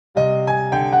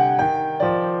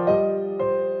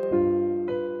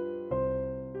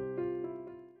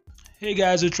Hey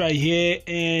guys, Ultra here,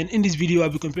 and in this video I'll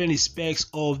be comparing the specs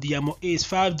of the Armor 8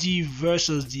 5G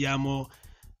versus the Armor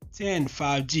 10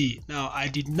 5G. Now, I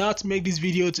did not make this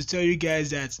video to tell you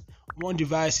guys that one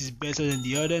device is better than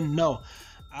the other. No,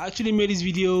 I actually made this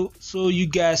video so you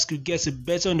guys could get a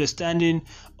better understanding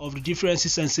of the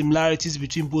differences and similarities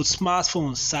between both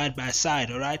smartphones side by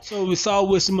side. Alright, so without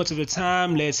wasting much of the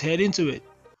time, let's head into it.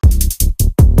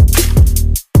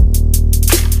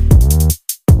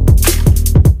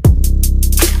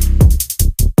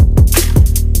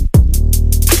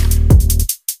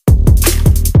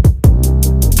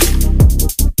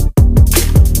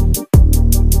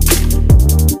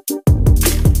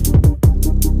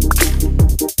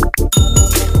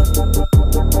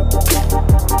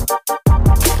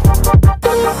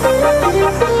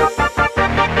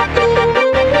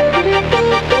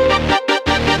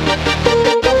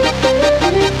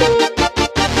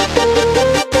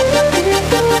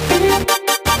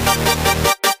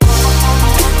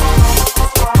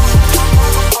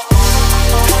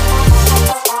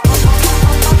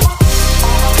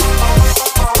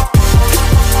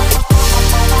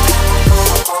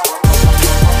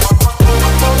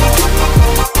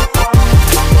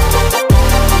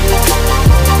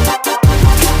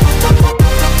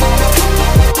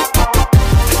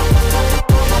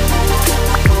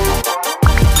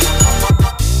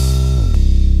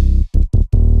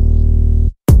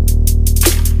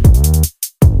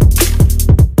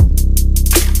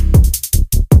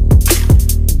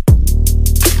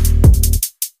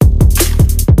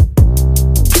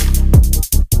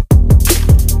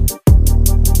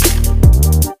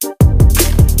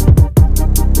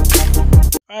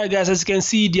 Alright guys, as you can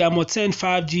see, the Armor 10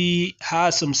 5G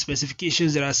has some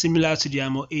specifications that are similar to the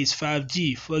Armor 8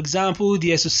 5G. For example,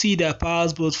 the SoC that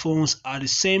powers both phones are the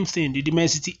same thing. The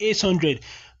Dimensity 800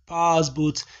 powers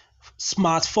both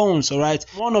smartphones. Alright,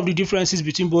 one of the differences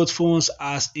between both phones,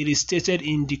 as it is stated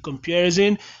in the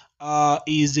comparison,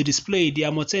 is the display. The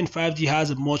Armor 10 5G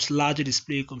has a much larger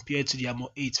display compared to the Armor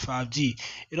 8 5G.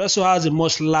 It also has a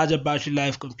much larger battery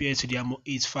life compared to the Armor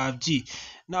 8 5G.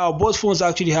 Now, both phones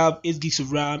actually have 8 gigs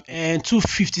of RAM and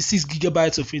 256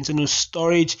 gigabytes of internal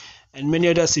storage and many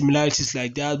other similarities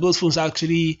like that. Both phones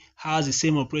actually has the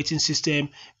same operating system.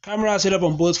 Camera setup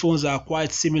on both phones are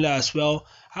quite similar as well.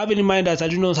 Having in mind that I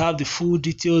do not have the full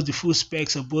details, the full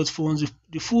specs of both phones.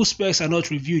 The full specs are not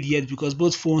reviewed yet because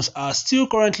both phones are still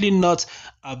currently not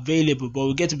available, but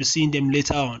we'll get to be seeing them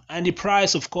later on. And the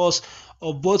price, of course,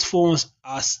 of both phones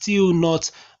are still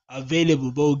not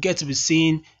available, but we'll get to be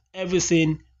seeing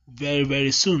everything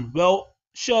very soon. Well,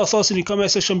 share your thoughts in the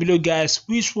comment section below, guys.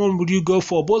 Which one would you go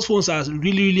for? Both phones are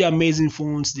really amazing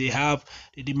phones. They have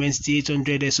the Dimensity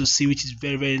 800 SoC, which is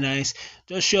very nice.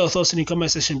 Just share your thoughts in the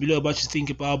comment section below about what you think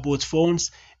about both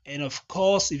phones. And of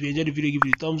course, if you enjoyed the video, give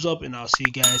it a thumbs up, and I'll see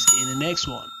you guys in the next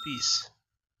one. Peace.